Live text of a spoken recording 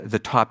the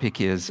topic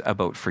is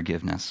about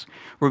forgiveness.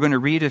 We're going to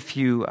read a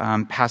few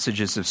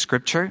passages of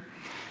Scripture,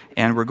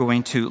 and we're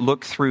going to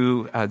look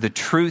through the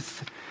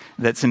truth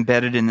that's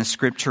embedded in the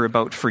Scripture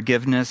about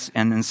forgiveness,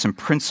 and then some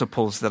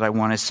principles that I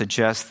want to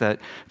suggest that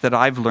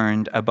I've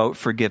learned about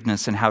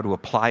forgiveness and how to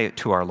apply it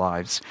to our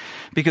lives.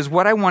 Because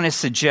what I want to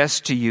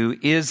suggest to you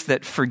is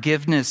that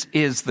forgiveness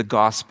is the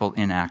gospel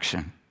in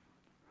action.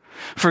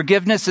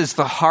 Forgiveness is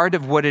the heart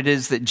of what it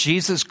is that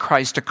Jesus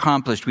Christ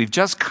accomplished. We've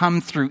just come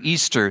through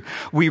Easter.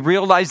 We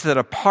realize that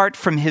apart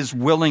from his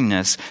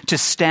willingness to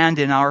stand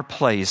in our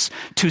place,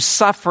 to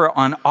suffer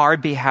on our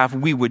behalf,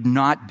 we would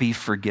not be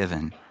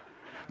forgiven.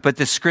 But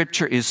the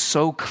Scripture is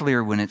so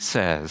clear when it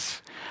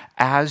says,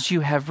 as you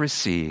have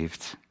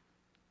received,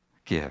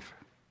 give.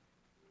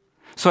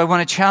 So I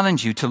want to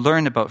challenge you to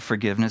learn about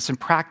forgiveness and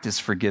practice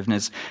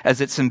forgiveness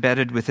as it's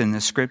embedded within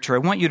the Scripture. I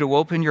want you to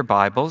open your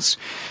Bibles.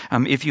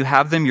 If you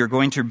have them, you're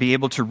going to be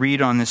able to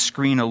read on the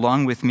screen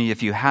along with me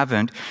if you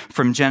haven't,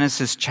 from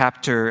Genesis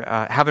chapter,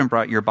 haven't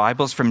brought your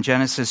Bibles, from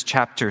Genesis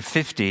chapter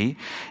 50,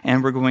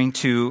 and we're going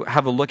to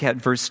have a look at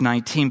verse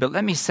 19. But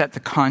let me set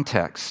the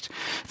context.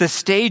 The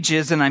stage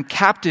is, and I'm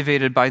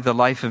captivated by the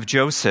life of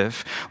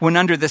Joseph, when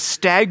under the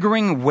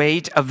staggering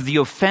weight of the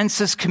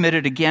offenses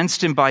committed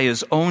against him by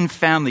his own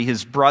family,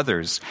 his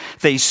brothers.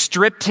 They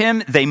stripped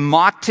him, they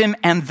mocked him,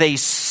 and they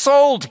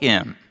sold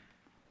him.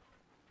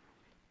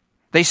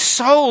 They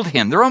sold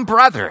him, their own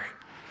brother,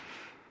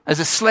 as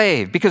a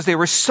slave because they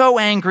were so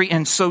angry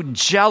and so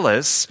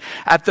jealous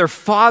at their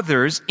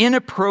father's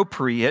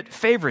inappropriate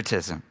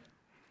favoritism.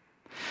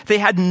 They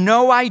had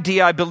no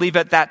idea, I believe,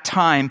 at that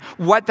time,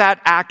 what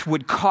that act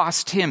would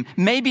cost him.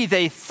 Maybe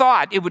they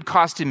thought it would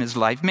cost him his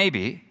life,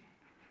 maybe.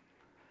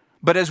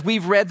 But as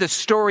we've read the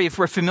story, if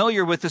we're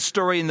familiar with the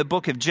story in the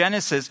book of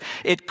Genesis,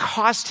 it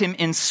cost him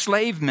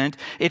enslavement.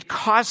 It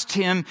cost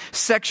him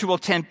sexual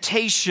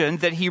temptation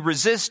that he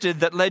resisted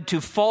that led to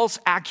false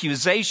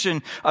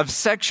accusation of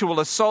sexual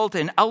assault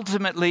and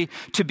ultimately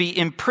to be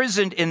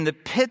imprisoned in the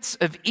pits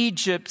of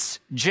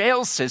Egypt's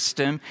jail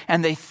system,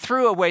 and they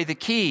threw away the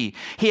key.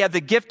 He had the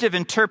gift of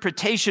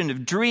interpretation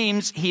of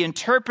dreams. He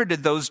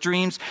interpreted those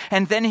dreams,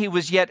 and then he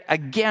was yet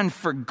again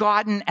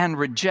forgotten and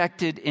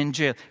rejected in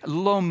jail. A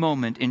low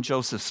moment in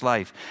Joseph's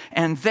life.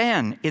 And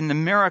then, in the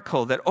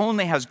miracle that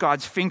only has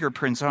God's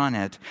fingerprints on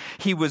it,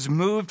 he was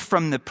moved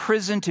from the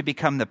prison to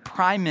become the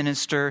prime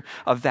minister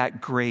of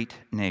that great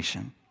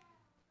nation.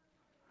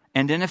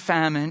 And in a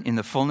famine, in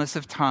the fullness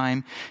of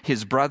time,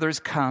 his brothers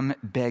come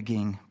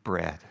begging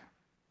bread.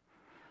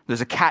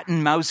 There's a cat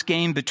and mouse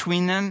game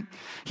between them.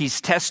 He's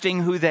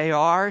testing who they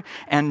are.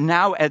 And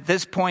now at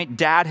this point,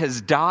 dad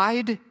has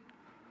died.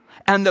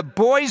 And the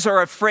boys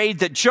are afraid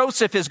that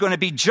Joseph is going to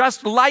be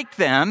just like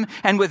them,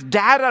 and with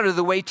dad out of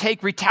the way,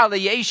 take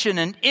retaliation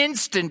and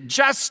instant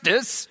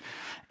justice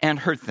and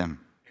hurt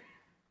them.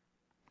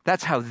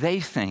 That's how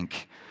they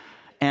think.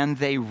 And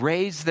they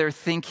raise their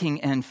thinking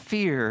and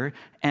fear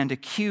and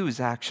accuse,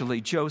 actually,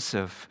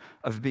 Joseph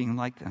of being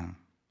like them.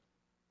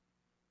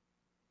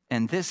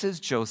 And this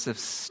is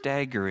Joseph's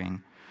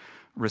staggering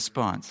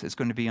response. It's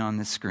going to be on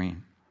the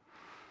screen.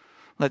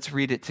 Let's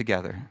read it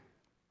together.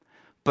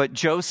 But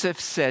Joseph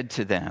said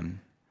to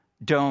them,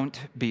 "Don't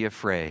be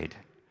afraid.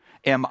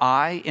 Am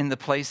I in the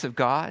place of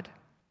God?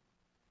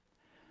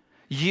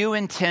 You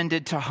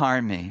intended to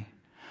harm me,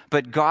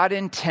 but God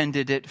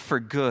intended it for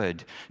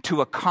good,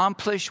 to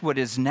accomplish what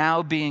is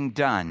now being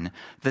done,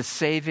 the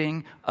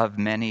saving of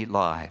many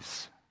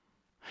lives.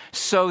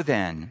 So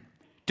then,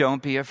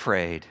 don't be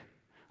afraid.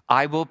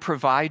 I will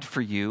provide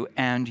for you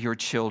and your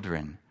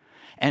children."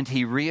 And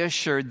he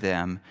reassured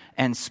them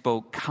and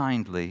spoke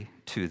kindly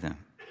to them.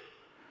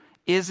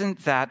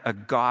 Isn't that a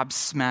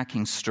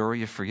gobsmacking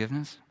story of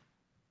forgiveness?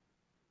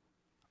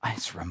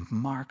 It's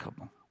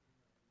remarkable.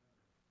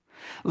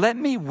 Let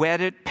me wed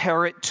it,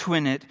 pair it,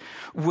 twin it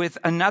with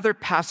another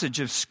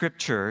passage of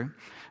Scripture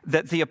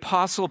that the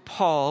Apostle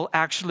Paul,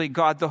 actually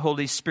God the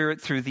Holy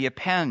Spirit through the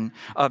pen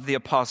of the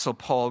Apostle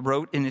Paul,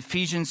 wrote in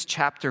Ephesians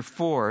chapter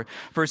 4,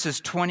 verses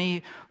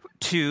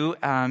 22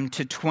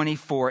 to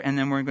 24, and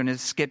then we're going to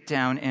skip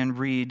down and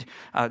read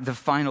the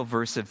final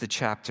verse of the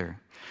chapter.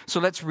 So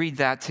let's read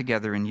that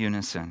together in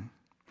unison.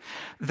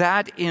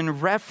 That in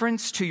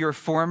reference to your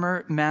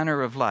former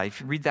manner of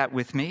life, read that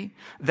with me,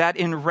 that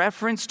in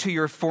reference to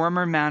your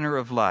former manner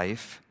of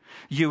life,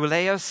 you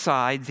lay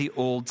aside the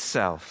old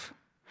self,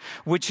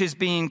 which is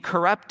being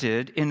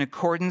corrupted in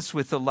accordance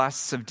with the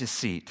lusts of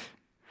deceit,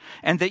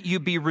 and that you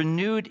be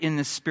renewed in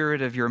the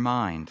spirit of your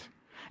mind,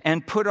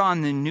 and put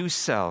on the new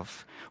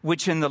self,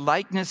 which in the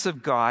likeness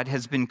of God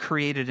has been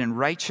created in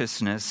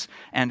righteousness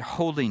and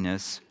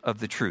holiness of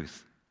the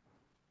truth.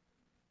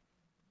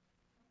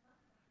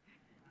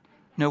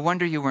 No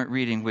wonder you weren't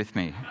reading with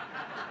me.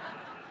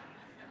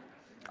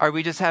 Are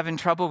we just having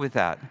trouble with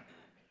that?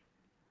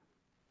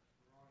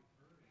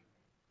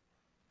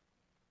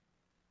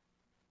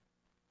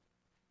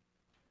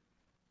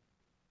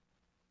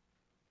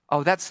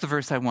 Oh, that's the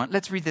verse I want.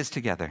 Let's read this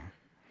together.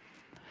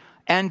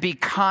 And be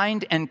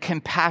kind and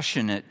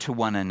compassionate to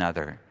one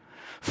another,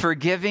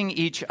 forgiving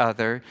each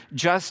other,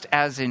 just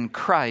as in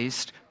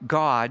Christ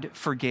God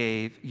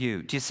forgave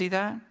you. Do you see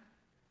that?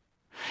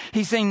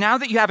 He's saying now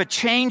that you have a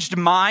changed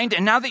mind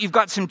and now that you've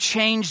got some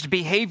changed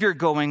behavior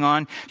going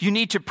on, you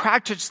need to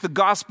practice the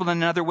gospel in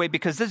another way,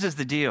 because this is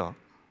the deal.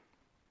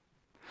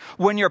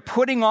 When you're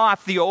putting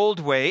off the old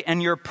way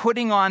and you're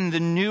putting on the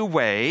new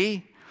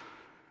way,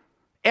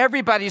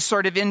 everybody's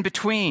sort of in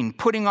between,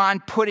 putting on,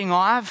 putting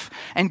off.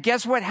 And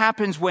guess what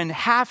happens when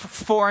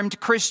half-formed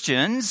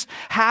Christians,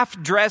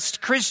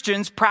 half-dressed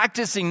Christians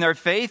practicing their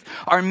faith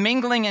are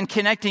mingling and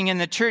connecting in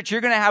the church?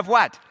 You're going to have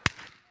what?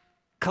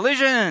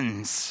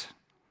 Collisions.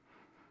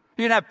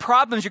 You're going to have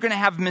problems. You're going to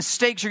have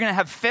mistakes. You're going to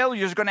have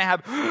failures. You're going to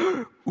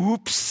have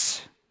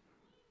oops.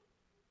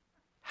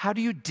 How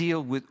do you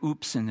deal with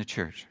oops in the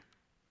church?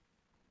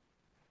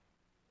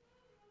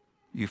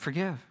 You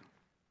forgive.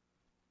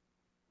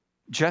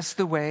 Just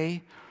the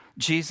way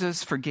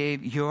Jesus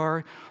forgave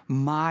your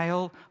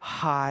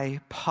mile-high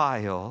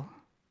pile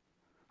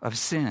of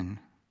sin,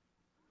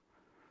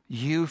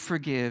 you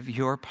forgive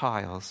your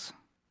piles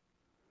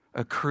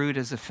accrued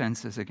as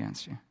offenses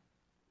against you.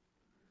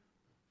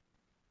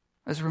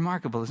 That's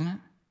remarkable, isn't it?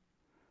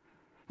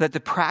 That the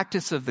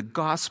practice of the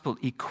gospel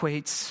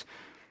equates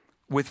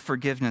with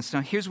forgiveness. Now,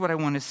 here's what I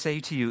want to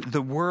say to you.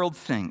 The world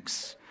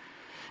thinks,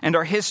 and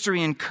our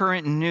history and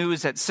current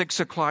news at 6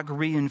 o'clock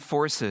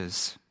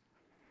reinforces,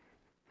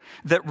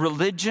 that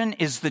religion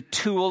is the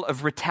tool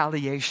of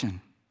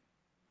retaliation.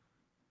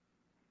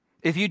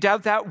 If you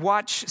doubt that,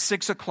 watch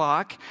 6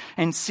 o'clock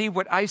and see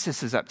what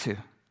ISIS is up to.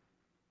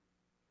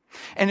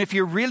 And if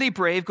you're really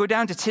brave, go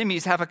down to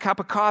Timmy's, have a cup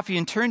of coffee,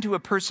 and turn to a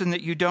person that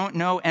you don't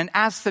know and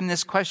ask them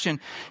this question.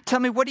 Tell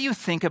me, what do you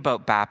think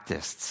about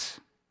Baptists?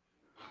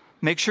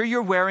 Make sure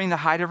you're wearing the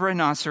hide of a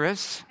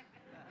rhinoceros.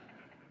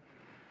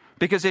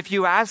 Because if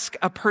you ask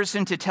a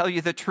person to tell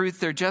you the truth,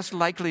 they're just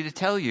likely to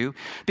tell you.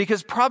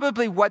 Because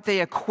probably what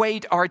they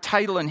equate our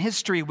title and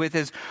history with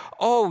is,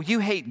 oh, you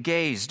hate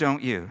gays,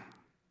 don't you?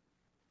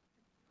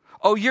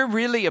 Oh, you're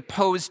really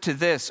opposed to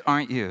this,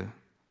 aren't you?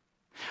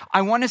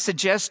 I want to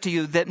suggest to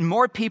you that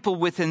more people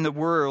within the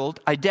world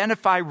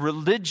identify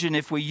religion,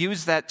 if we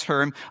use that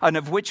term, and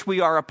of which we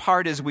are a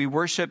part as we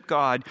worship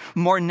God,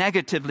 more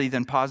negatively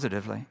than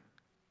positively.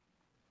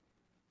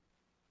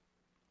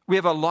 We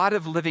have a lot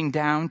of living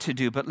down to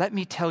do, but let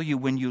me tell you,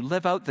 when you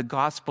live out the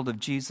gospel of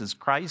Jesus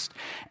Christ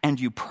and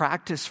you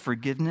practice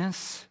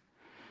forgiveness,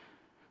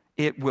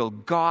 it will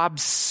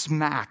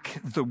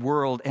gobsmack the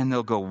world and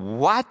they'll go,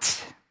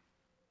 what?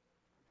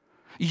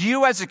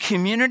 You as a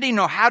community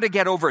know how to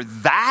get over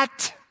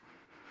that?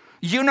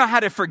 You know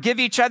how to forgive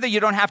each other. You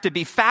don't have to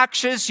be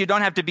factious. You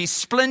don't have to be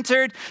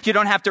splintered. You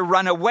don't have to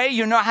run away.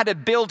 You know how to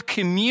build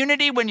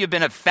community when you've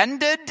been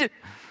offended.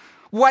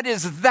 What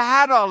is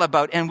that all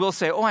about? And we'll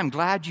say, oh, I'm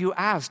glad you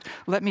asked.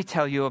 Let me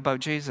tell you about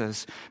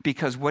Jesus,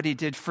 because what he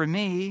did for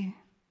me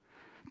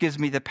gives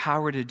me the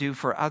power to do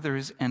for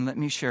others, and let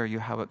me share you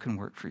how it can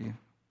work for you.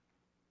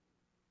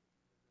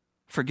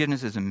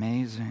 Forgiveness is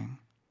amazing.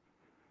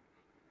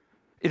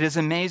 It is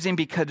amazing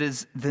because it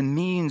is the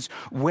means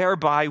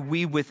whereby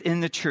we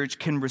within the church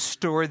can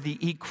restore the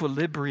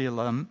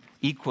equilibrium,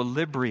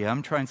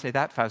 try and say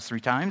that fast 3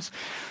 times,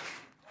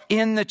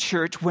 in the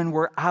church when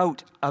we're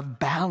out of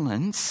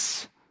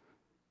balance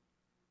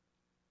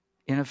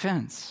in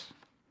offense.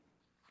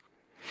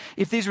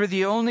 If these were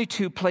the only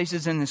 2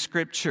 places in the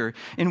scripture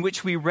in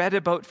which we read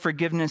about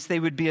forgiveness, they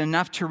would be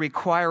enough to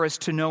require us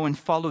to know and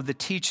follow the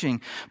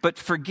teaching. But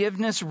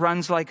forgiveness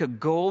runs like a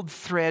gold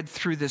thread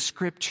through the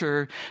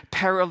scripture,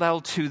 parallel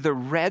to the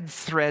red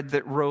thread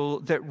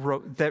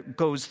that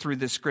goes through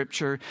the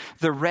scripture.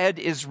 The red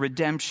is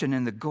redemption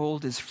and the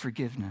gold is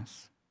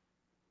forgiveness.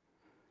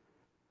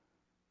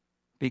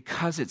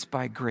 Because it's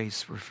by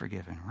grace we're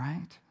forgiven,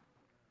 right?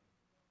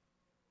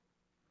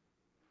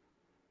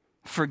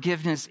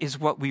 Forgiveness is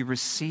what we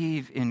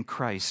receive in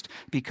Christ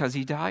because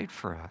he died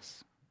for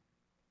us.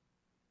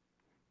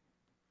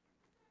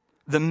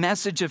 The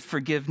message of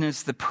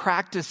forgiveness, the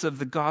practice of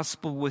the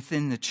gospel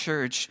within the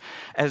church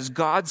as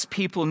God's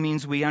people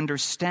means we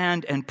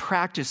understand and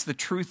practice the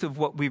truth of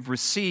what we've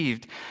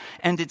received.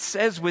 And it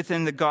says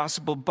within the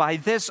gospel, by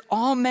this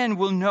all men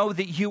will know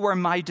that you are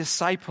my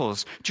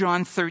disciples.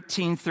 John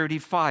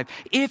 13:35.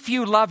 If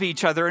you love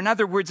each other, in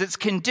other words, it's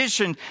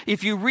conditioned.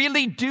 If you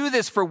really do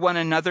this for one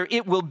another,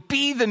 it will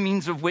be the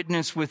means of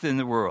witness within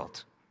the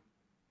world.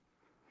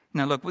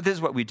 Now look, this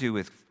is what we do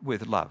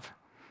with love.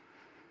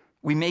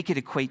 We make it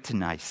equate to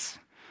nice.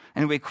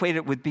 And we equate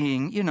it with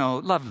being,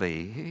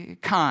 lovely,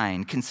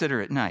 kind,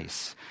 considerate,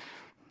 nice.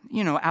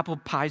 Apple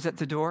pie's at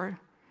the door.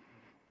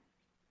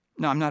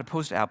 No, I'm not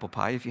opposed to apple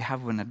pie. If you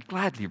have one, I'd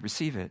gladly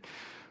receive it.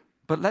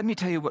 But let me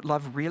tell you what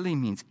love really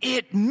means.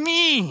 It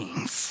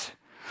means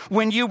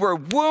when you were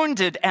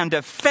wounded and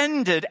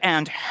offended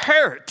and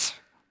hurt,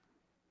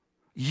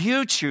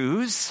 you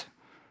choose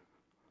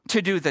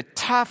to do the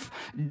tough,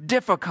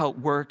 difficult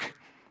work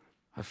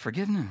of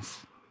forgiveness.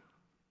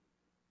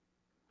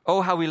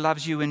 Oh, how he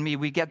loves you and me.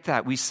 We get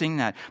that. We sing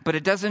that. But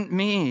it doesn't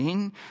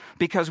mean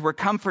because we're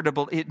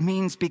comfortable. It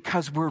means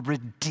because we're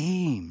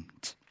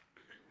redeemed.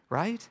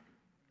 right?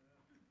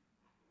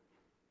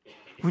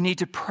 We need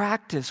to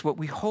practice what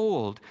we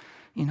hold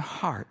in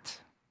heart.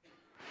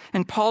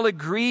 And Paul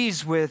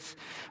agrees with,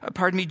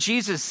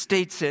 Jesus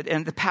states it,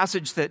 and the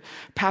passage that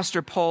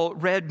Pastor Paul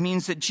read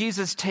means that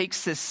Jesus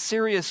takes this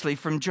seriously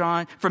from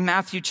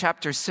Matthew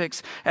chapter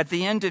 6. At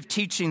the end of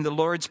teaching the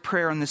Lord's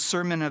Prayer on the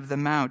Sermon of the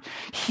Mount,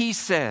 he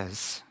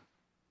says,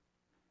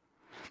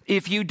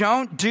 if you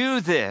don't do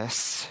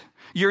this,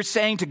 you're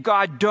saying to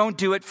God, don't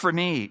do it for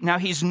me. Now,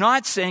 he's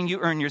not saying you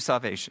earn your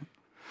salvation.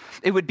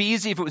 It would be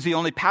easy if it was the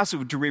only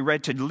passage we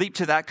read to leap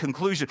to that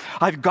conclusion.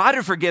 I've got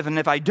to forgive, and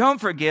if I don't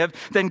forgive,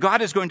 then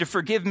God is going to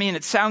forgive me, and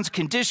it sounds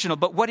conditional.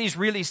 But what he's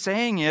really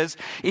saying is,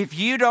 if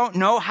you don't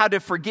know how to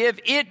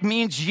forgive, it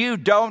means you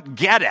don't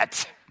get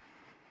it.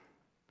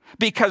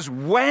 Because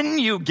when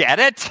you get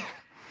it,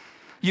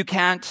 you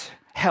can't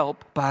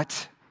help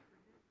but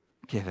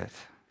give it.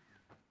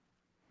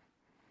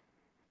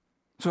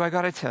 So I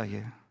got to tell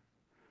you,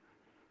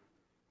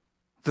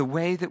 the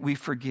way that we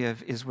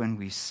forgive is when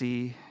we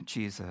see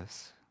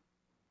Jesus.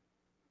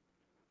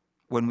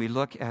 When we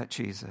look at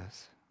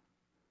Jesus.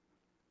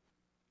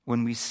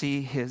 When we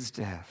see his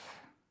death.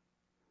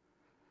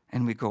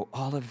 And we go,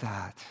 all of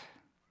that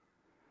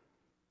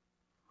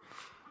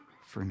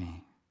for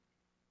me.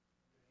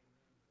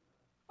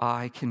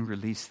 I can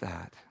release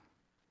that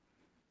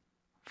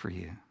for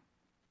you.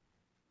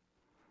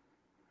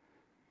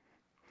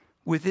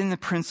 Within the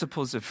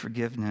principles of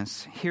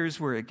forgiveness, here's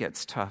where it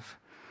gets tough.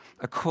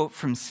 A quote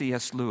from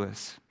C.S.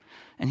 Lewis,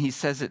 and he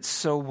says it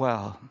so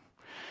well.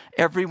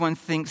 Everyone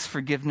thinks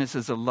forgiveness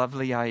is a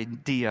lovely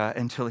idea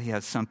until he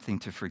has something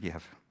to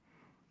forgive.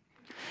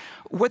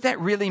 What that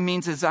really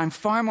means is I'm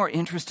far more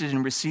interested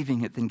in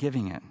receiving it than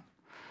giving it.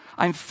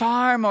 I'm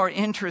far more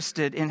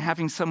interested in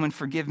having someone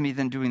forgive me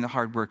than doing the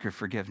hard work of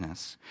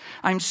forgiveness.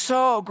 I'm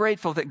so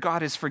grateful that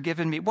God has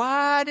forgiven me.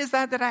 What is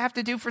that I have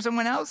to do for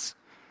someone else?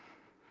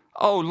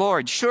 Oh,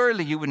 Lord,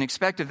 surely you wouldn't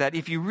expect of that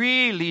if you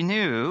really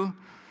knew.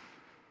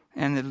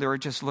 And the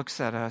Lord just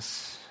looks at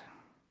us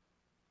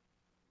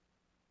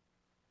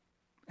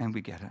and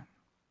we get it.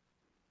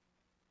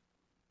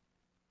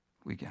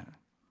 We get it.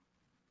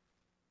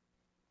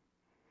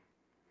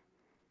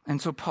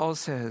 And so Paul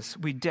says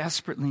we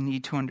desperately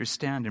need to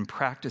understand and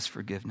practice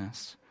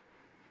forgiveness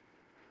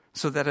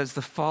so that as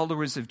the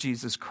followers of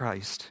Jesus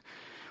Christ,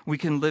 we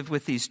can live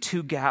with these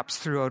two gaps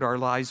throughout our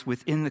lives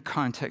within the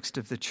context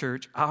of the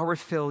church, our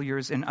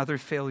failures and other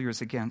failures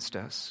against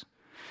us.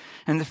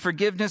 And the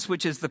forgiveness,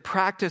 which is the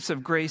practice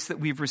of grace that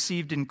we've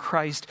received in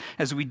Christ,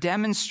 as we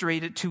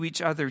demonstrate it to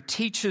each other,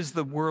 teaches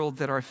the world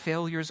that our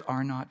failures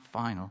are not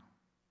final.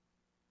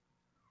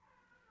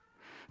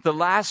 The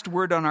last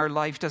word on our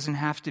life doesn't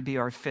have to be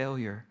our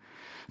failure.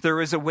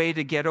 There is a way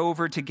to get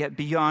over, to get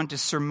beyond, to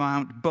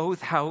surmount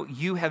both how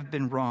you have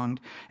been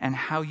wronged and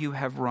how you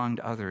have wronged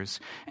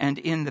others. And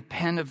in the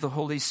pen of the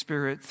Holy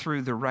Spirit,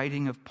 through the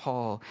writing of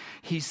Paul,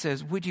 he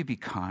says, would you be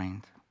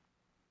kind?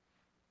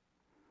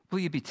 Will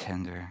you be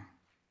tender?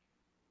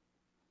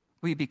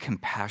 Will you be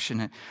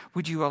compassionate?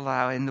 Would you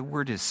allow, and the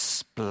word is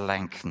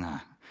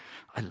splankna.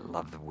 I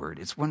love the word.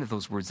 It's one of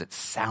those words that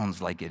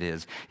sounds like it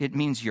is. It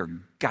means your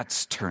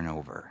guts turn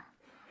over.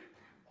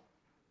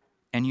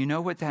 And you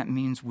know what that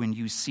means when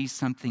you see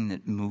something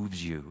that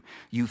moves you.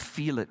 You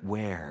feel it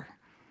where?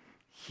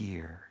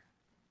 Here.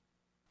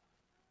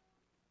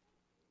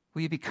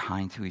 Will you be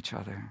kind to each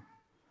other?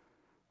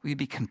 Will you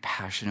be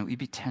compassionate? Will you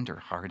be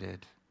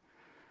tender-hearted?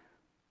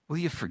 Will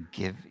you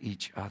forgive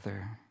each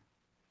other?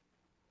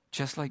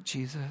 Just like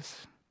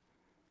Jesus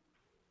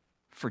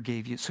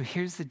forgave you. So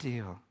here's the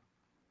deal.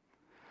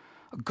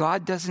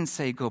 God doesn't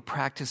say, go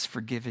practice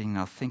forgiving,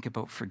 I'll think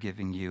about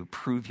forgiving you,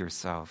 prove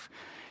yourself.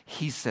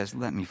 He says,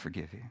 let me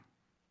forgive you.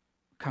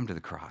 Come to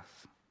the cross.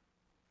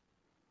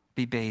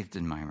 Be bathed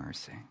in my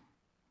mercy.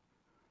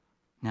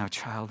 Now,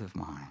 child of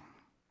mine,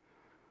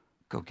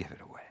 go give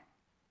it away.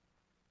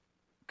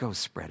 Go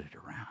spread it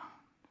around.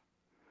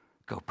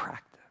 Go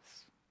practice.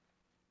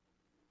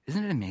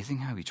 Isn't it amazing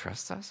how he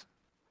trusts us?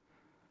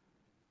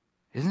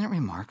 Isn't it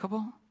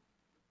remarkable?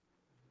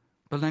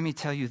 But let me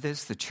tell you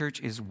this, the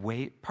church is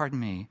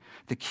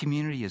the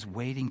community is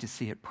waiting to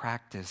see it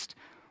practiced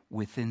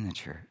within the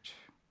church.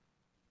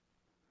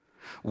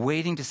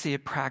 Waiting to see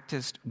it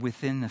practiced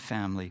within the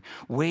family.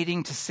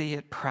 Waiting to see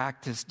it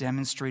practiced,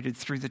 demonstrated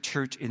through the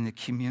church in the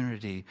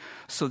community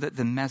so that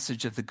the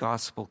message of the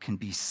gospel can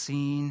be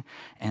seen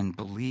and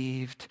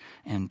believed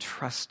and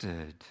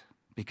trusted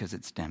because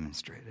it's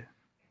demonstrated.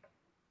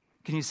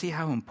 Can you see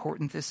how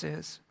important this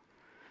is?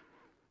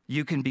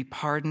 You can be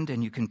pardoned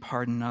and you can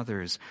pardon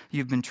others.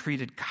 You've been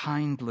treated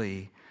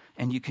kindly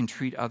and you can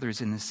treat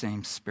others in the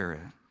same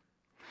spirit.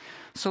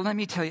 So let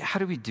me tell you, how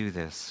do we do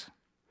this?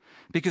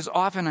 Because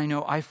often I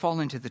know I fall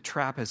into the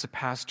trap as a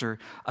pastor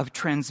of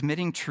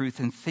transmitting truth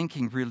and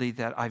thinking really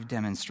that I've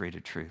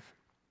demonstrated truth.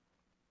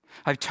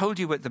 I've told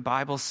you what the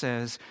Bible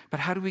says, but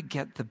how do we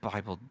get the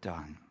Bible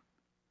done?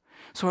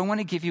 So I want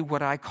to give you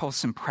what I call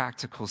some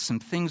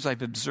things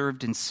I've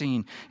observed and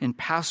seen in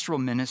pastoral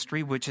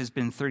ministry, which has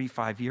been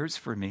 35 years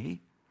for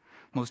me.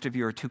 Most of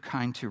you are too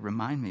kind to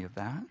remind me of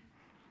that.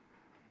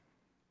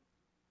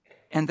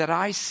 and that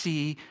I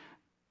see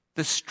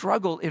the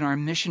struggle in our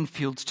mission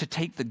fields to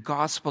take the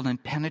gospel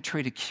and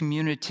penetrate a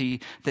community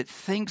that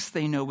thinks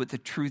they know what the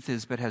truth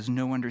is but has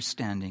no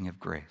understanding of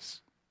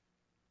grace.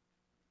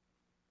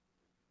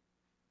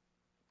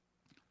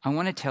 I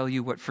want to tell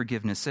you what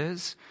forgiveness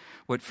is,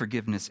 what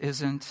forgiveness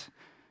isn't,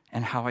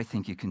 and how I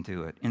think you can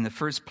do it. In the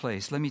first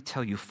place, let me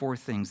tell you 4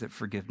 things that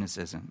forgiveness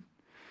isn't.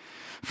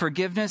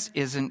 Forgiveness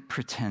isn't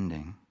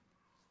pretending.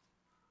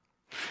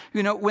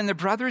 You know, when the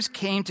brothers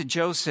came to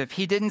Joseph,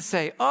 he didn't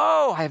say,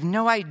 "Oh, I have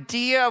no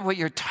idea what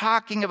you're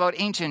talking about,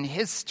 ancient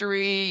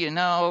history,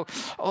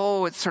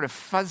 Oh, it's sort of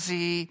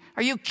fuzzy.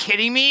 Are you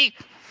kidding me?"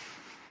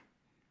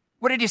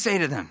 What did he say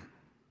to them?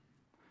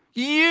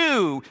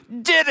 "You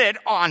did it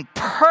on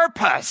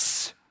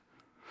purpose.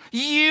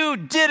 You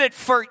did it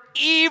for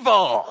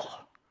evil."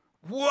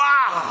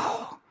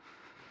 Wow.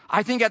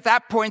 I think at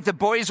that point, the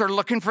boys are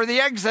looking for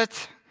the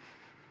exit.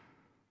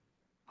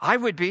 I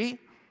would be.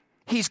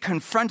 He's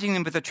confronting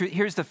them with the truth.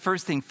 Here's the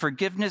first thing.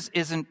 Forgiveness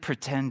isn't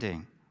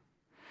pretending.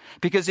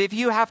 Because if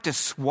you have to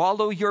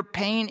swallow your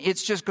pain,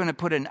 it's just going to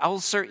put an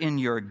ulcer in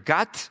your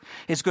gut.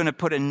 It's going to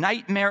put a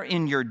nightmare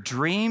in your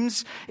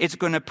dreams. It's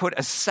going to put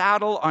a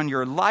saddle on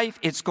your life.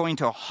 It's going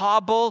to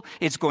hobble.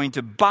 It's going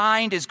to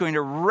bind. It's going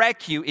to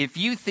wreck you if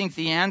you think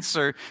the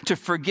answer to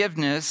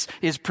forgiveness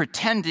is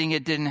pretending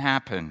it didn't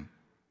happen.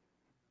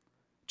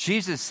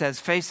 Jesus says,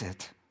 face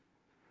it.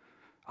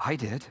 I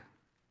did.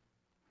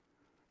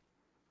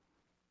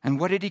 And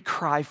what did he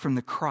cry from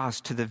the cross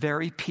to the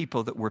very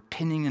people that were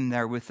pinning him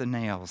there with the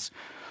nails?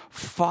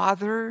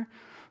 "Father,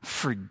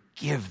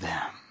 forgive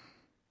them.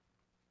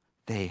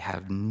 They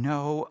have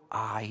no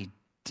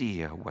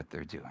idea what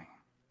they're doing."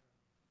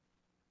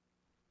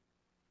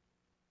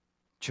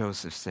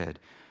 Joseph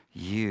said,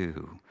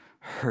 "You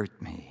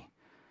hurt me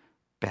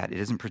bad." It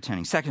isn't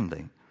pretending.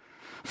 Secondly,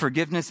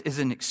 forgiveness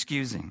isn't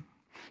excusing.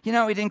 He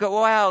didn't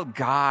go, "Well,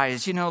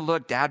 guys,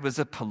 look, Dad was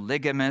a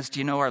polygamist.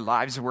 Our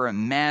lives were a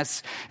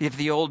mess. If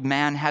the old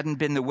man hadn't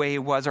been the way he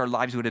was, our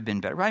lives would have been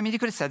better." Right? I mean, he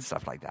could have said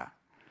stuff like that.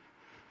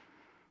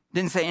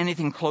 Didn't say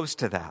anything close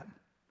to that.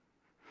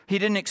 He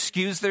didn't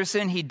excuse their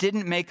sin. He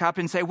didn't make up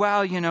and say,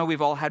 "Well,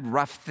 we've all had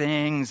rough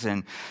things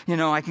and,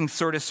 I can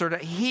sort of.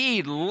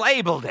 He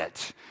labeled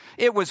it.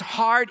 It was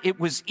hard.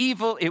 It was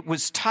evil. It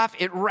was tough.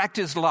 It wrecked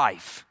his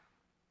life.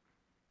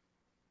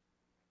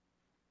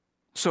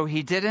 So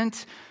he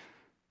didn't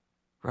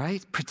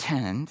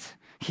pretend.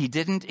 He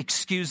didn't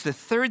excuse. The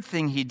third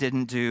thing he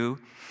didn't do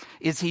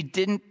is he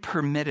didn't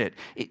permit it.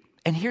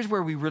 And here's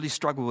where we really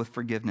struggle with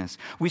forgiveness.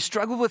 We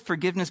struggle with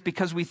forgiveness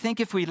because we think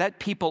if we let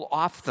people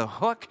off the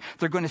hook,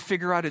 they're going to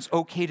figure out it's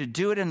okay to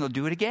do it and they'll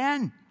do it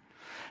again.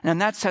 And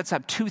that sets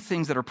up 2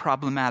 things that are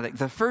problematic.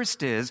 The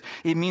first is,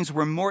 it means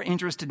we're more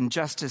interested in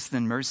justice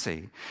than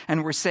mercy.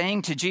 And we're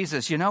saying to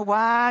Jesus, you know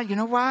what?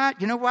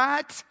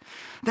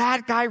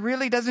 That guy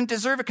really doesn't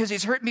deserve it because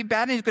he's hurt me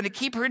bad and he's going to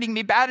keep hurting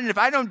me bad. And if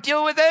I don't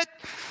deal with it.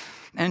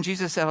 And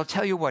Jesus said, "I'll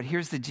tell you what,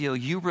 here's the deal.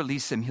 You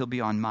release him, he'll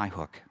be on my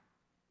hook.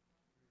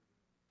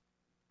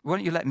 Why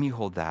don't you let me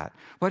hold that?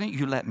 Why don't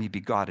you let me be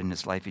God in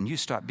his life and you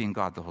stop being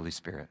God, the Holy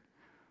Spirit?"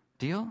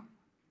 Deal?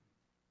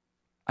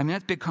 I mean,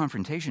 that's big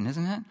confrontation,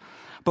 isn't it?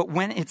 But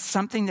when it's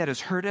something that has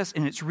hurt us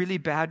and it's really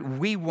bad,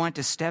 we want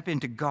to step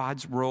into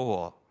God's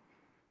role.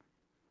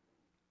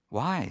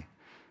 Why?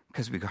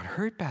 Because we got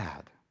hurt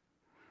bad.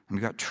 And we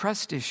got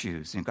trust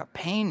issues and we got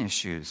pain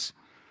issues.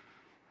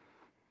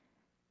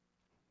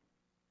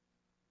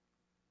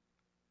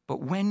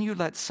 But when you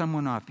let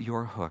someone off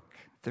your hook,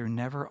 they're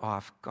never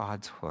off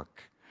God's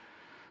hook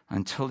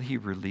until he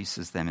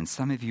releases them. And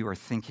some of you are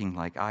thinking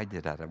like I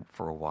did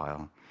for a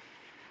while.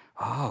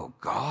 Oh,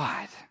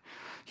 God,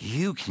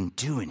 you can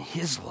do in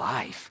his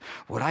life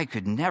what I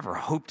could never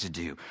hope to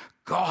do.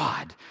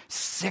 God,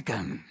 sick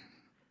him.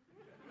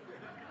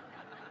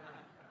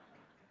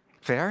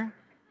 Fair?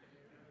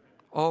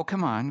 Oh,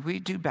 come on. We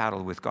do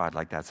battle with God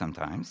like that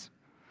sometimes.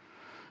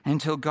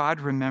 Until God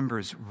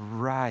remembers,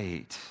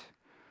 right,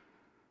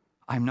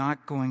 I'm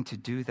not going to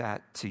do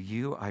that to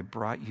you. I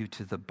brought you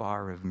to the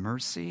bar of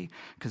mercy,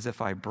 because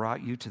if I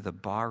brought you to the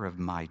bar of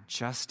my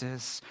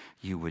justice,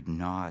 you would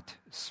not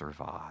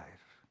survive.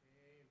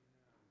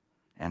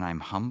 And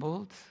I'm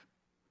humbled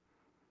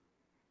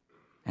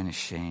and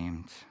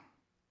ashamed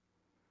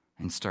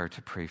and start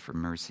to pray for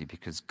mercy,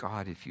 because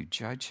God, if you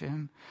judge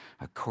him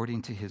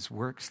according to his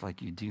works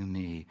like you do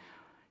me,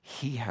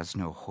 he has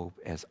no hope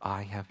as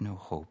I have no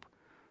hope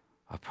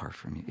apart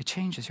from you. It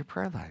changes your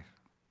prayer life.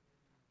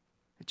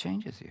 It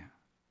changes you.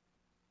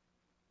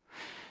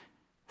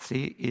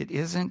 See, it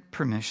isn't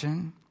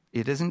permission,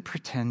 it isn't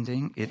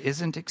pretending, it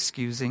isn't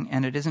excusing,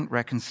 and it isn't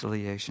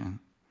reconciliation.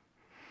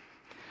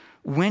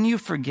 When you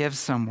forgive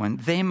someone,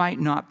 they might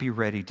not be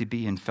ready to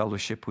be in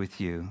fellowship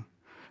with you.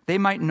 They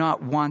might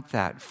not want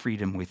that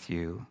freedom with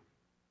you.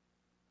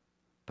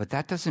 But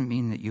that doesn't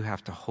mean that you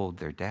have to hold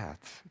their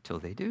death till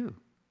they do.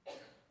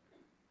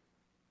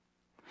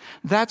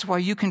 That's why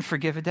you can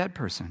forgive a dead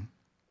person.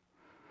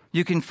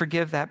 You can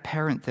forgive that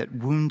parent that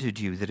wounded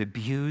you, that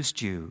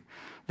abused you,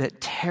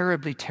 that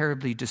terribly,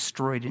 terribly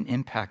destroyed and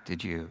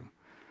impacted you.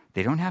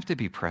 They don't have to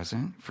be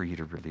present for you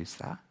to release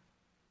that.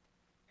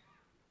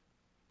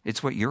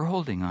 It's what you're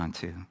holding on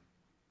to.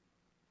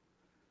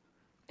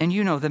 And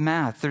you know the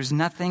math. There's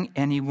nothing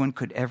anyone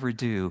could ever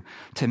do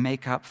to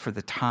make up for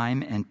the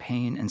time and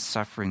pain and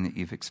suffering that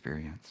you've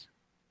experienced.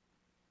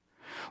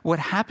 What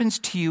happens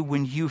to you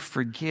when you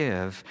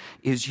forgive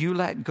is you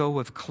let go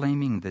of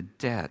claiming the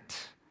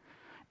debt.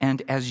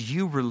 And as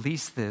you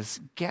release this,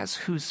 guess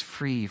who's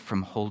free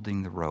from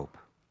holding the rope?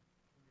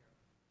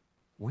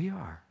 We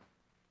are.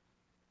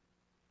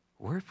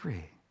 We're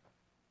free.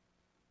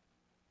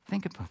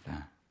 Think about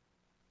that.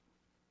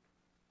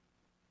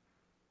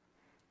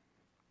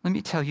 Let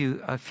me tell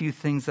you a few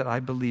things that I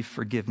believe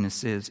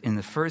forgiveness is. In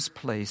the first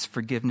place,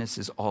 forgiveness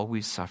is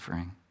always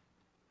suffering.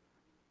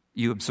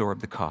 You absorb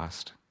the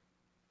cost.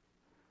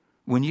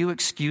 When you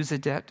excuse a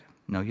debt,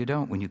 no, you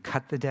don't. When you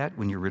cut the debt,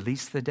 when you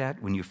release the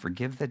debt, when you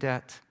forgive the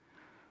debt,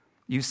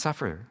 you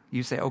suffer.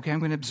 You say, okay, I'm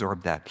going to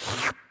absorb that.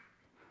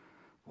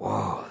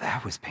 Whoa,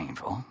 that was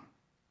painful.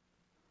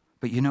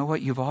 But you know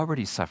what? You've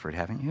already suffered,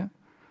 haven't you?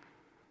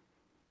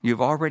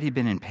 You've already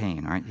been in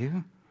pain, aren't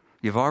you?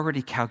 You've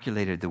already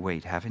calculated the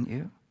weight, haven't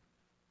you?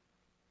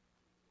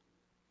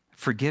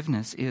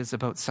 Forgiveness is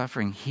about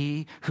suffering.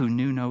 He who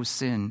knew no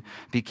sin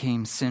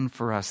became sin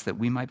for us that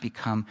we might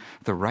become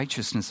the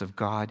righteousness of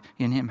God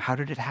in him. How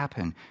did it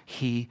happen?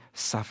 He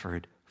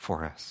suffered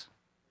for us.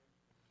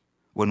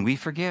 When we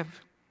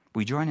forgive,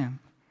 we join him.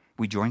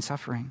 We join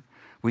suffering.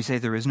 We say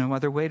there is no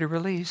other way to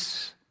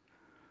release,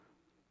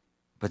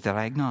 but that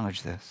I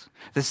acknowledge this.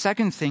 The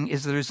second thing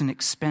is there's an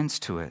expense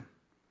to it.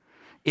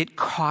 It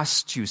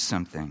costs you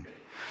something.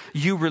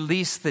 You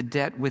release the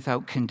debt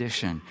without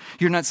condition.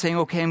 You're not saying,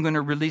 okay, I'm going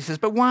to release this,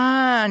 but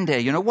one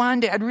day,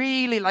 I'd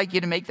really like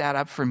you to make that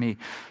up for me.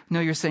 No,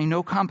 you're saying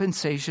no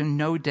compensation,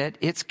 no debt,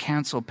 it's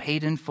canceled,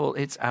 paid in full,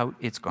 it's out,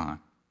 it's gone.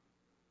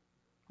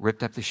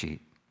 Ripped up the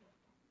sheet.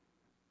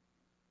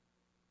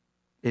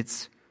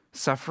 It's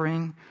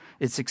suffering,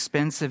 it's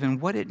expensive, and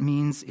what it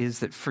means is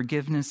that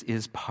forgiveness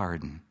is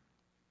pardon.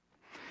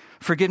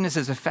 Forgiveness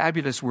is a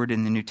fabulous word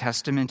in the New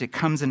Testament. It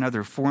comes in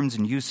other forms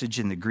and usage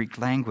in the Greek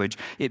language.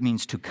 It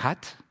means to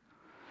cut.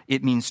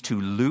 It means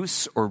to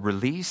loose or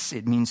release.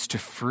 It means to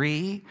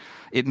free.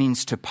 It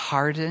means to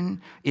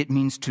pardon. It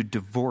means to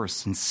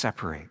divorce and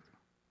separate.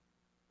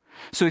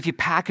 So if you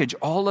package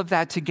all of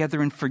that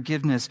together in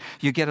forgiveness,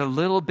 you get a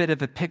little bit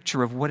of a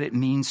picture of what it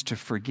means to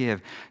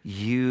forgive.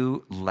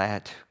 You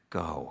let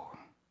go.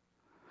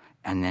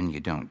 And then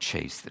you don't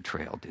chase the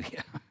trail, do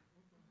you?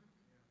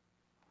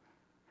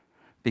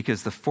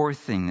 Because the fourth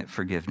thing that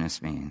forgiveness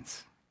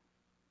means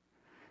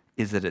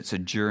is that it's a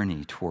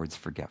journey towards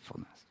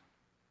forgetfulness.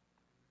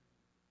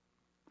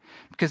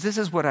 Because this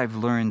is what I've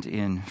learned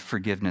in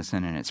forgiveness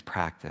and in its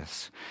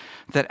practice.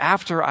 That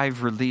after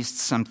I've released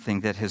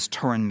something that has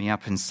torn me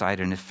up inside,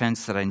 an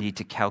offense that I need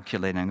to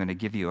calculate, and I'm going to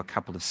give you a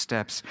couple of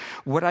steps,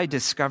 what I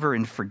discover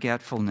in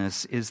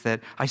forgetfulness is that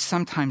I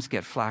sometimes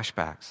get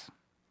flashbacks.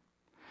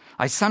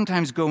 I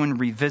sometimes go and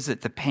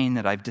revisit the pain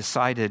that I've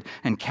decided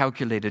and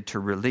calculated to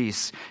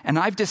release. And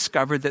I've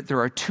discovered that there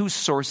are two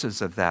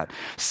sources of that.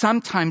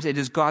 Sometimes it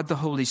is God the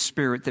Holy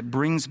Spirit that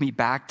brings me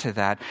back to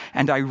that.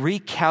 And I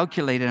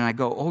recalculate and I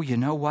go, oh, you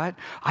know what?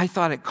 I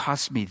thought it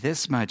cost me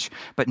this much.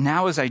 But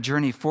now as I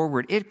journey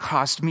forward, it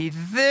cost me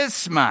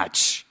this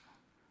much.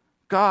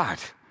 God,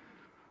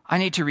 I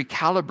need to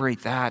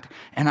recalibrate that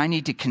and I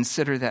need to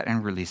consider that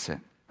and release it.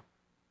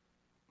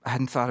 I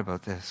hadn't thought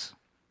about this.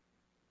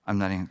 I'm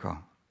letting it go.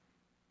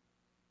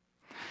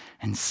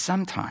 And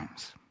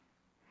sometimes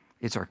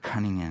it's our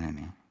cunning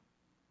enemy.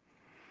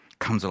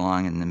 Comes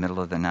along in the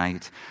middle of the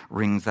night,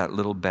 rings that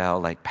little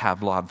bell like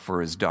Pavlov for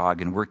his dog,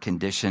 and we're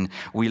conditioned.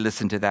 We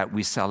listen to that,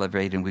 we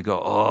celebrate, and we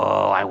go,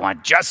 oh, I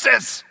want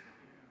justice.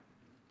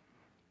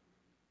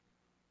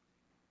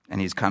 And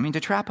he's coming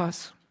to trap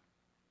us.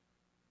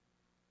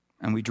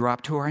 And we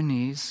drop to our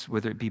knees,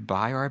 whether it be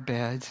by our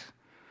bed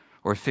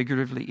or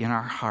figuratively in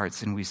our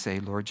hearts, and we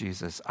say, Lord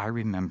Jesus, I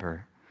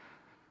remember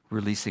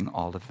releasing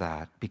all of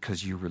that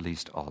because you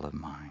released all of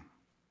mine.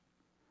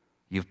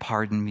 You've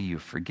pardoned me,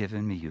 you've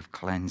forgiven me, you've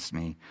cleansed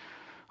me.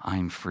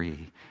 I'm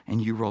free.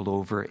 And you roll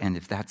over, and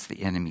if that's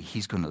the enemy,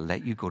 he's going to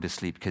let you go to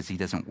sleep because he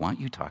doesn't want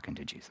you talking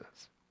to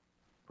Jesus.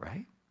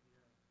 Right?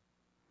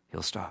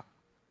 He'll stop.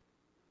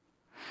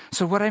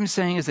 So what I'm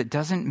saying is it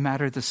doesn't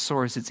matter the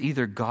source. It's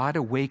either God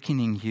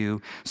awakening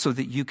you so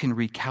that you can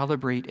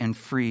recalibrate and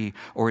free,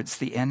 or it's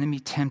the enemy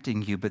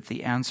tempting you, but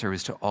the answer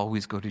is to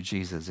always go to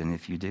Jesus. And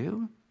if you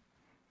do,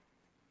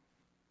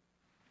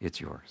 it's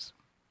yours.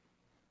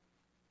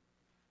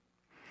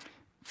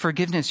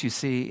 Forgiveness, you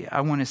see,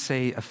 I want to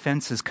say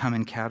offenses come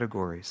in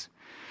categories.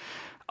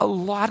 A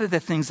lot of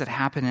the things that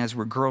happen as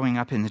we're growing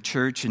up in the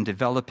church and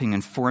developing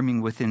and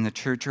forming within the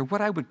church are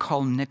what I would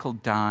call nickel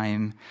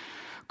dime,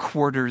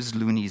 quarters,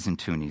 loonies, and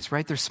toonies,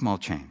 right? They're small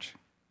change.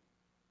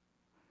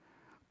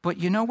 But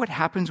you know what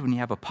happens when you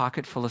have a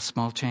pocket full of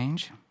small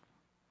change?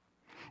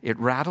 It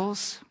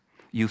rattles,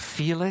 you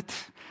feel it,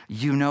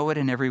 you know it,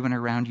 and everyone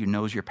around you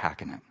knows you're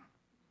packing it.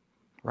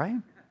 Right?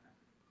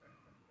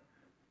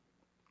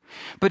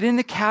 But in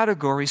the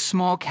category,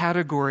 small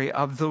category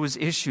of those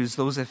issues,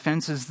 those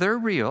offenses, they're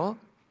real.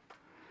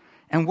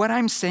 And what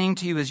I'm saying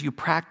to you as you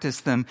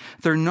practice them,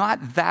 they're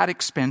not that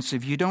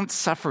expensive. You don't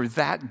suffer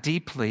that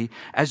deeply.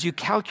 As you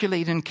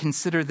calculate and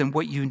consider them,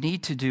 what you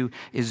need to do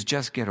is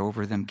just get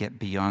over them, get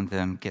beyond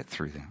them, get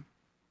through them.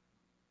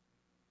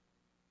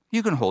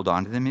 You can hold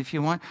on to them if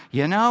you want.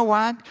 You know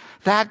what?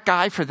 That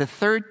guy for the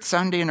third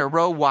Sunday in a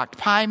row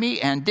walked by me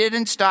and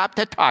didn't stop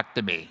to talk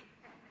to me.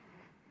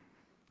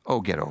 Oh,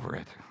 get over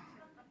it.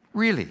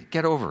 Really,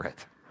 get over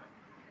it.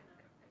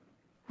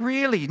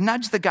 Really,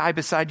 nudge the guy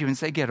beside you and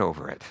say, get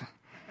over it.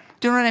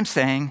 Do you know what I'm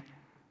saying?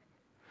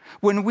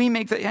 When we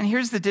make and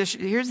here's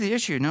the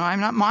issue. No, I'm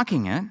not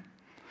mocking it.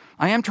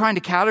 I am trying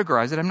to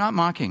categorize it. I'm not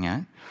mocking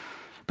it.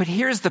 But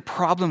here's the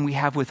problem we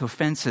have with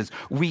offenses.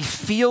 We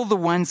feel the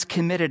ones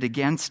committed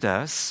against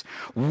us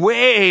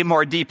way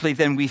more deeply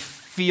than we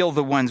feel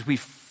the ones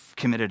we've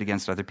committed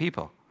against other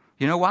people.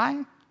 You know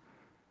why?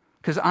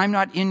 Because I'm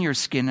not in your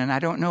skin and I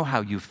don't know how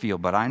you feel,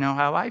 but I know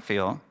how I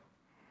feel.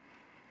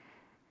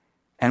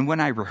 And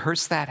when I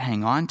rehearse that,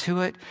 hang on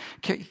to it,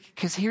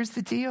 because here's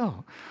the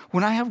deal.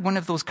 When I have one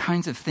of those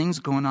kinds of things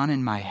going on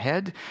in my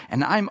head,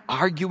 and I'm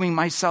arguing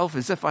myself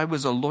as if I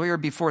was a lawyer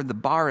before the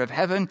bar of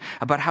heaven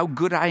about how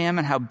good I am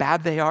and how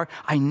bad they are,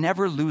 I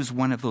never lose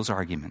one of those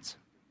arguments.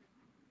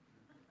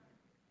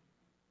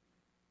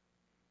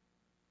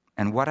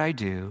 And what I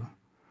do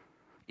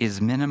is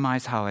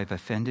minimize how I've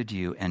offended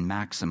you and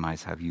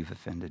maximize how you've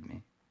offended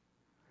me.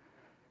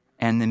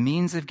 And the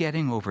means of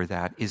getting over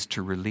that is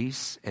to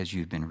release as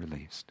you've been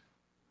released.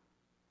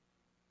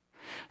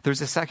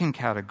 There's a second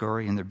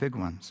category, and they're big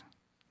ones.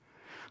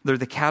 They're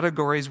the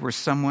categories where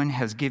someone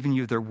has given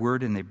you their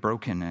word and they've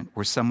broken it,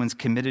 where someone's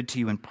committed to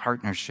you in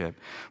partnership,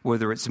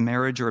 whether it's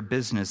marriage or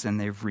business, and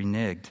they've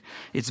reneged.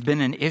 It's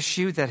been an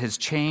issue that has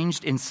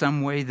changed in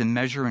some way the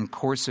measure and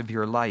course of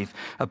your life.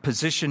 A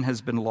position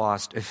has been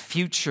lost. A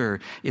future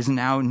is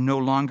now no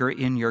longer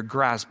in your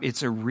grasp.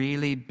 It's a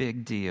really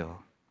big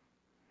deal.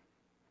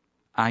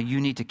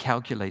 You need to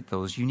calculate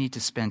those. You need to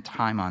spend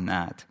time on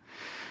that.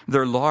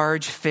 They're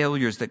large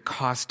failures that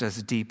cost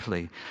us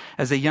deeply.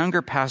 As a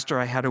younger pastor,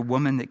 I had a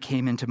woman that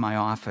came into my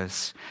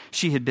office.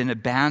 She had been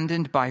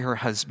abandoned by her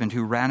husband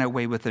who ran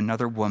away with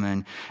another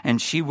woman,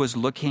 and she was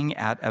looking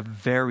at a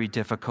very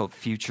difficult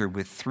future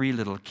with 3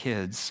 little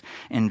kids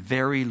and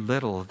very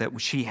little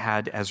that she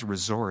had as a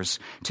resource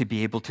to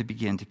be able to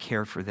begin to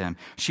care for them.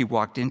 She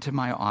walked into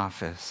my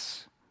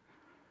office,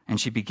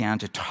 and she began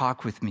to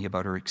talk with me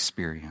about her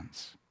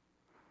experience.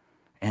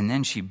 And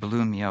then she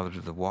blew me out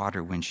of the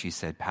water when she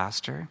said,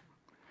 Pastor,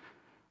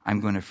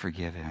 I'm going to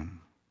forgive him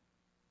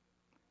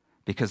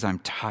because I'm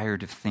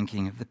tired of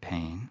thinking of the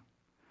pain.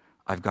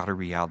 I've got a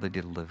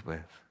reality to live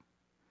with.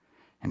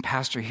 And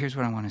Pastor, here's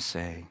what I want to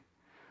say.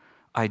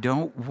 I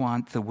don't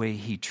want the way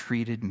he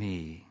treated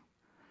me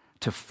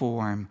to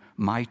form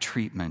my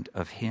treatment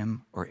of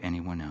him or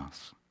anyone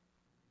else.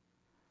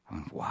 I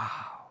went,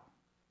 wow.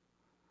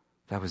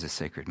 That was a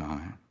sacred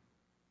moment.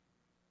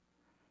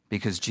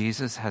 Because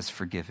Jesus has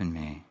forgiven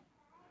me.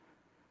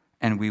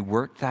 And we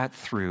worked that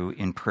through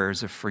in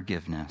prayers of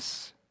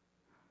forgiveness.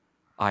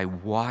 I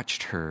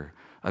watched her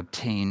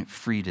obtain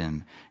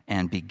freedom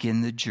and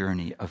begin the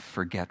journey of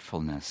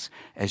forgetfulness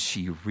as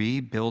she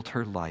rebuilt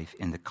her life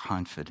in the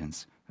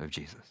confidence of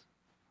Jesus.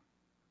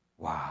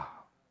 Wow.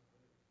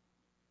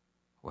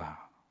 Wow.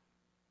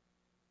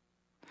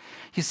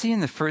 You see,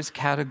 in the first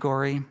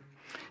category,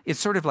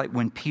 it's sort of like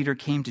when Peter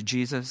came to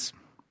Jesus.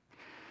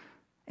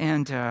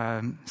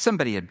 And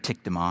somebody had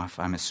ticked him off,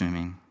 I'm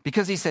assuming,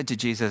 because he said to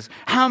Jesus,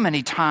 how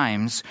many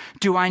times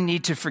do I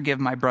need to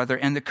forgive my brother?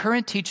 And the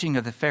current teaching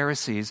of the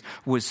Pharisees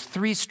was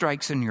 3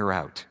 strikes and you're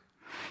out.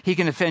 He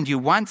can offend you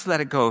once,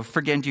 let it go.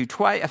 Offend you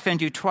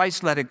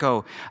twice, let it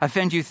go.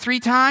 Offend you 3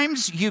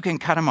 times, you can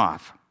cut him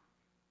off.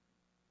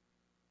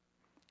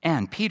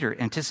 And Peter,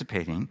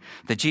 anticipating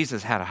that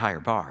Jesus had a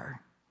higher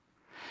bar,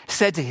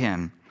 said to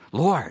him,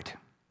 Lord,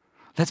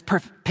 let's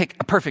pick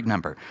a perfect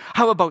number.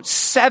 How about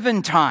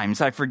 7 times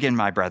I forgive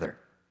my brother?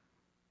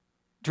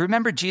 Do you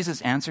remember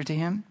Jesus' answer to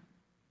him?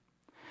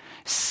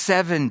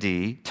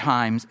 70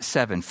 times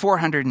 7,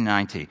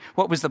 490.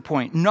 What was the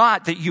point?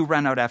 Not that you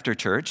run out after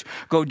church,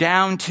 go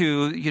down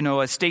to,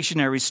 a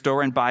stationery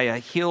store and buy a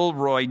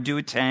Hilroy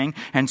Duotang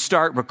and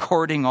start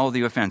recording all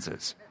the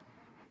offenses.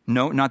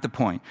 No, not the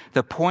point.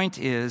 The point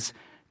is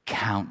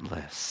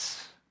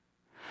countless.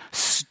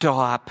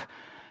 Stop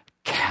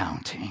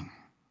counting.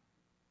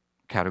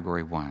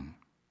 Category 1.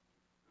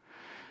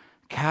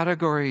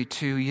 Category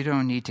 2, you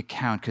don't need to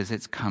count because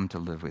it's come to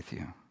live with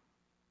you.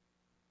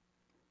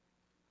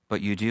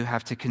 But you do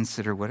have to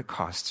consider what it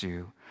costs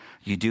you.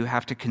 You do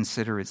have to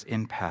consider its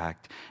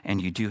impact.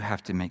 And you do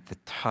have to make the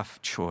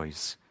tough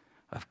choice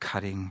of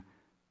cutting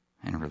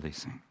and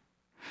releasing.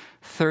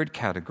 Third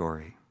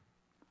category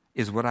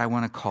is what I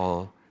want to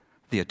call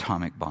the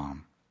atomic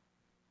bomb.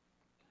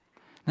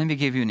 Let me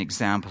give you an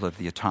example of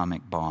the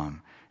atomic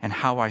bomb and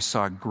how I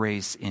saw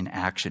grace in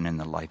action in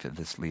the life of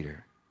this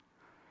leader.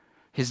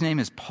 His name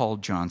is Paul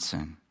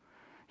Johnson.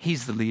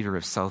 He's the leader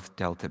of South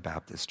Delta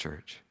Baptist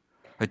Church.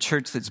 a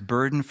church that's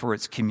burdened for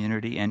its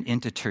community and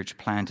into church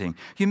planting.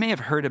 You may have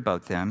heard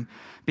about them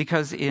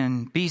because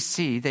in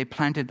BC, they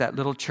planted that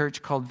little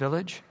church called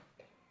Village.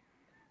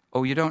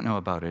 Oh, you don't know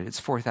about it. It's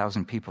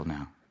 4,000 people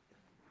now.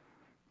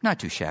 Not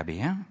too shabby,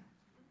 huh?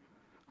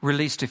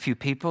 Released a few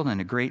people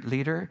and a great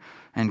leader,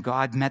 and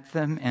God met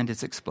them, and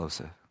it's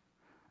explosive.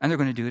 And they're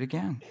going to do it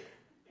again.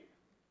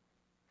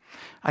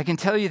 I can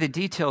tell you the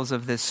details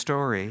of this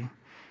story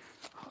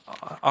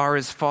are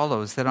as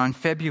follows, that on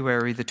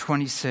February the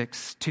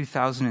 26th,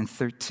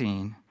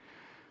 2013,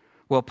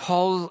 while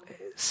Paul's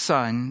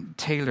son,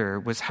 Taylor,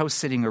 was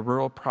house-sitting a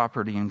rural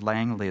property in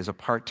Langley as a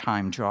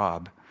part-time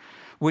job,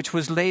 which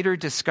was later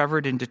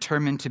discovered and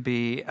determined to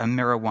be a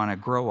marijuana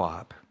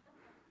grow-op,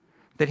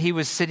 that he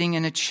was sitting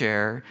in a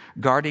chair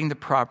guarding the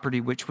property,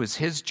 which was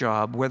his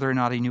job. Whether or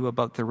not he knew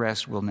about the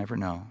rest, we'll never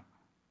know.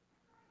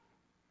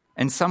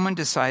 And someone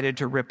decided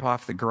to rip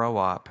off the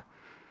grow-op,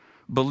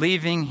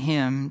 believing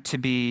him to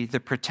be the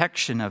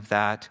protection of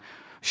that,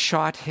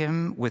 shot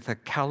him with a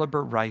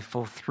caliber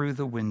rifle through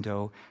the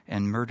window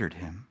and murdered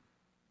him.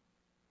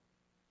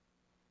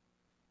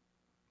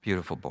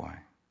 Beautiful boy,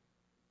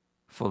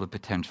 full of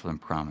potential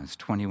and promise,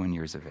 21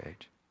 years of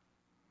age.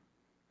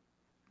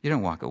 You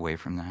don't walk away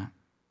from that.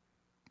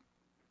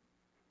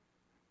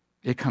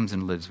 It comes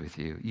and lives with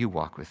you. You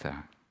walk with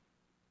that.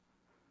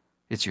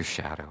 It's your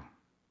shadow.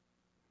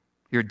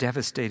 You're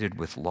devastated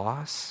with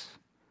loss,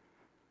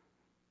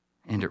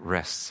 and it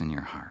rests in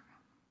your heart.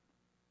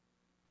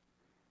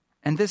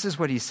 And this is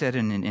what he said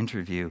in an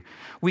interview.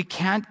 We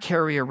can't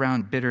carry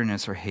around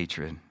bitterness or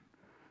hatred.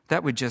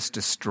 That would just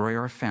destroy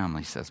our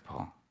family, says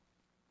Paul.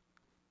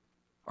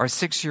 Our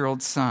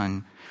 6-year-old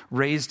son,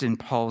 raised in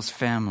Paul's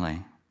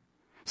family,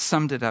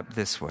 summed it up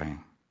this way.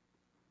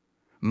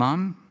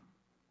 Mom,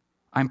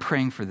 I'm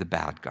praying for the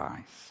bad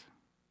guys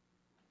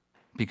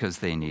because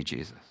they need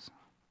Jesus.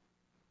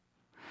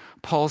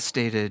 Paul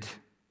stated,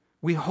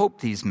 we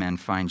hope these men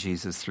find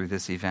Jesus through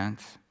this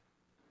event.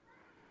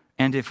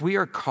 And if we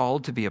are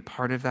called to be a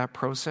part of that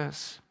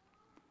process,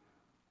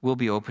 we'll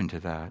be open to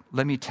that.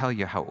 Let me tell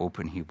you how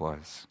open he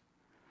was.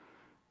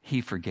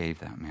 He forgave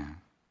that man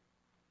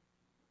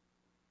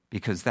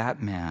because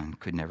that man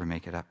could never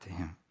make it up to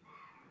him.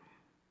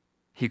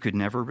 He could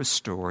never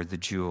restore the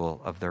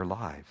jewel of their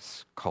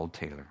lives called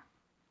Taylor.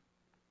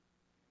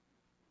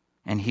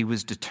 And he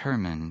was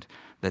determined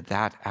that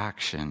that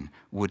action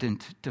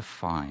wouldn't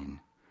define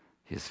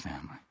his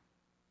family.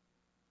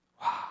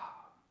 Wow.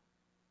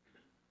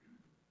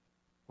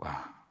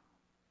 Wow.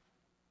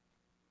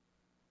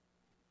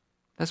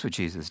 That's what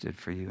Jesus did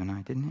for you and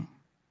I, didn't he?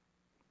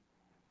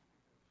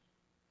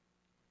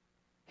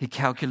 He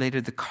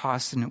calculated the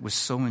cost, and it was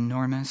so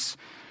enormous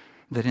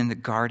that in the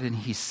garden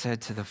he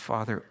said to the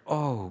Father,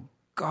 oh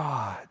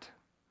God,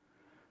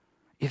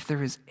 if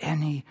there is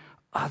any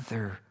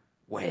other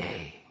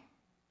way,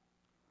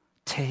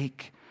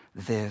 take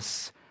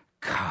this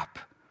cup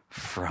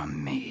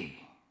from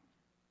me.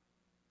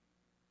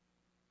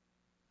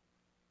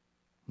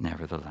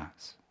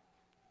 Nevertheless,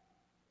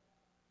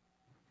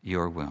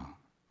 your will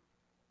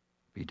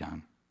be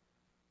done.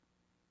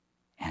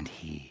 And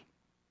he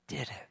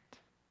did it.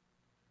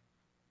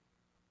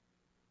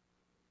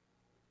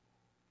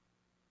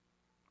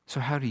 So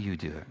how do you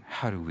do it?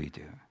 How do we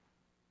do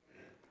it?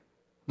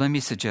 Let me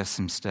suggest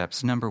some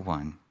steps. Number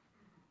 1,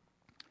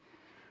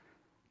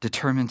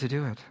 determine to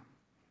do it.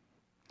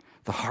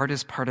 The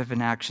hardest part of an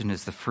action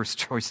is the first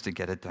choice to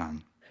get it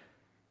done.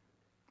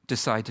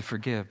 Decide to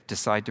forgive.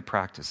 Decide to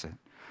practice it.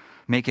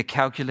 Make a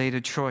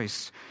calculated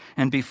choice.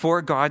 And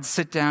before God,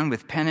 sit down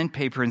with pen and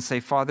paper and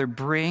say, Father,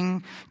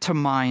 bring to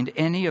mind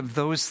any of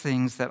those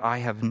things that I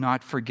have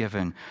not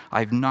forgiven, I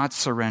have not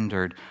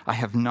surrendered, I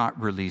have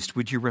not released.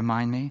 Would you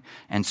remind me?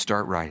 And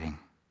start writing.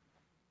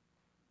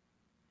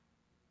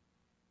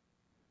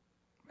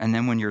 And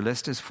then when your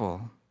list is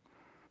full,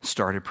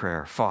 start a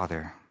prayer.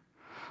 Father,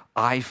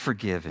 I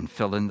forgive, and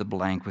fill in the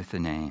blank with the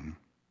name.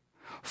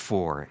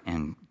 For,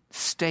 and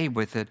stay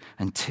with it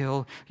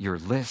until your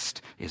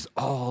list is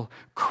all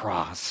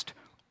crossed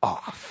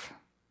off.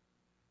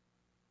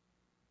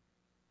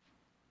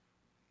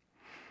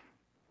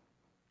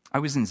 I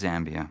was in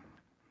Zambia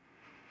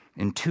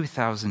in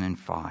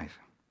 2005.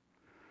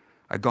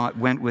 I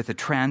went with a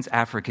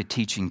Trans-Africa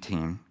teaching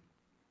team.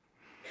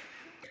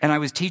 And I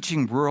was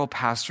teaching rural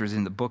pastors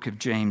in the book of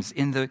James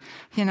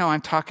I'm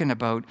talking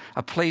about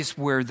a place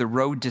where the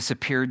road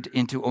disappeared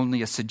into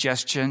only a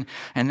suggestion,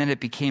 and then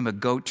it became a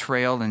goat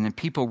trail, and then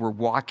people were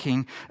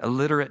walking,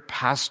 illiterate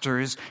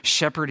pastors,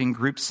 shepherding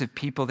groups of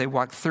people. They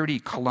walked 30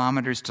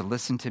 kilometers to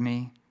listen to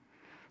me.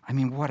 I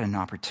mean, what an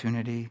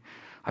opportunity.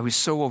 I was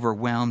so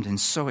overwhelmed and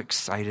so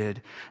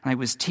excited, and I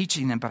was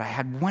teaching them, but I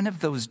had one of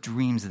those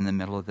dreams in the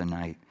middle of the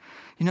night.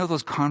 You know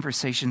those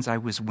conversations I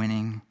was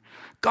winning?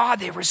 God,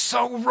 they were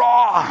so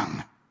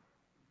wrong.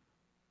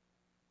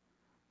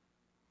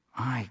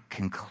 I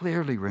can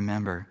clearly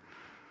remember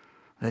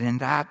that in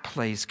that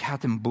place,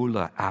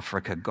 Katumbula,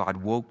 Africa, God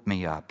woke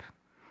me up.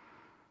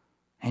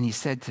 And he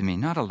said to me,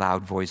 not a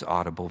loud voice,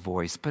 audible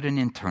voice, but an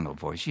internal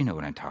voice. You know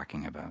what I'm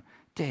talking about.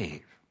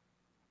 Dave,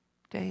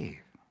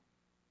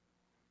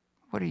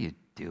 What are you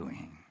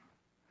doing?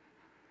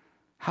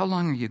 How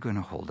long are you going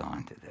to hold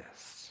on to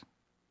this?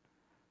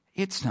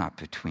 It's not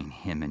between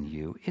him and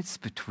you. It's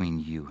between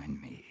you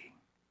and me.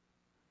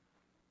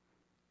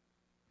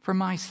 For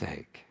my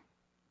sake,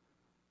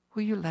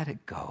 will you let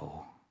it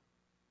go?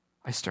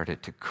 I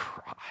started to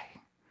cry.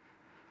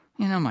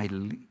 My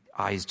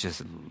eyes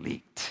just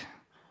leaked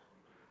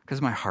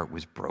because my heart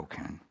was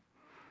broken.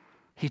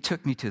 He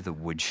took me to the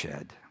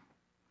woodshed.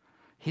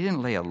 He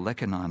didn't lay a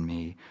licking on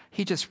me.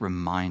 He just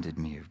reminded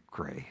me of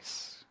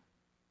grace.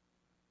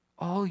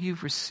 All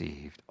you've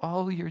received,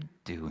 all you're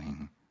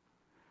doing,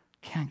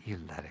 can't you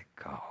let it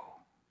go?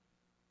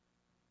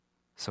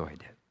 So I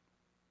did.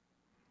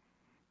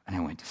 And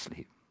I went to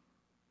sleep.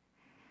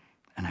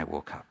 And I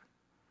woke up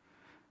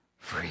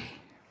free.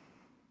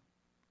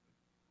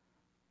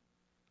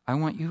 I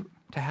want you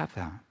to have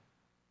that.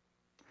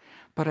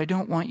 But I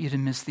don't want you to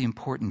miss the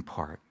important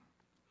part.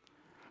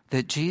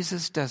 That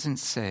Jesus doesn't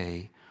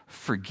say,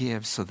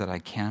 forgive so that I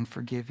can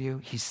forgive you.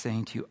 He's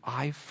saying to you,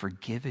 I've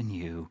forgiven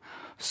you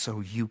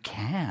so you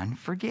can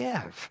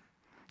forgive.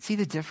 See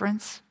the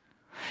difference?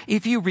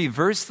 If you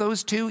reverse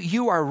those two,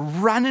 you are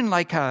running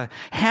like a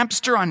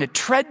hamster on a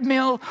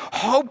treadmill,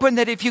 hoping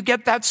that if you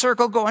get that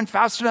circle going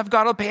fast enough,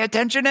 God will pay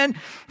attention and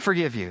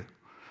forgive you.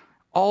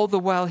 All the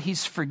while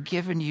he's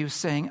forgiven you,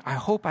 saying, I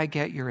hope I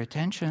get your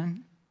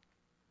attention.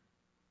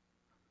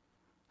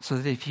 So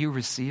that if you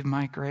receive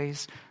my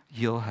grace,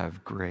 you'll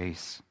have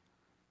grace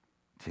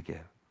to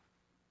give.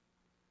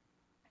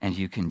 And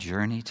you can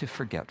journey to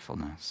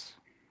forgetfulness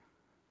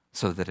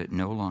so that it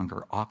no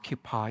longer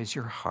occupies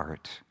your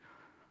heart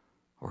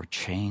or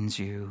chains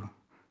you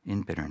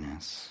in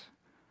bitterness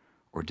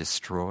or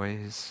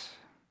destroys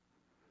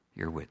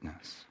your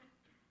witness.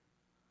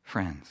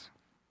 Friends,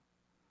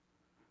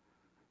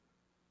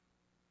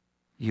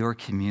 your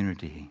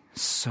community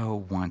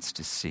so wants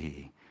to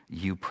see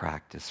you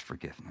practice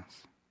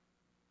forgiveness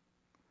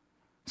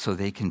so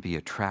they can be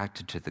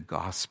attracted to the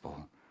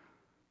gospel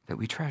that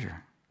we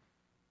treasure.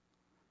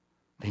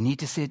 They need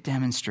to see it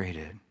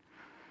demonstrated.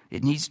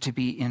 It needs to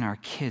be in our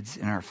kids,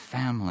 in our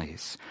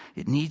families.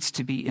 It needs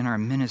to be in our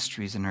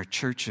ministries, in our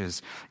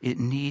churches. It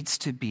needs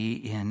to be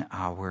in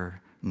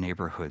our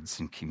neighborhoods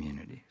and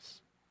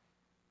communities.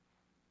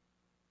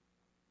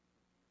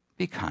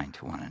 Be kind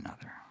to one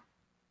another.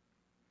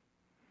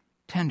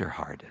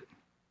 Tender-hearted.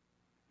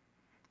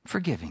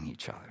 Forgiving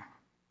each other.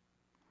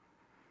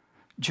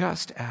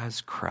 Just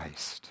as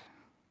Christ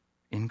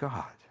in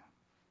God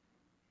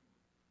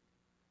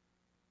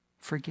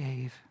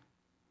forgave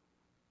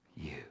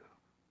you.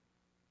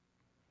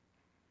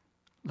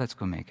 Let's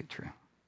go make it true.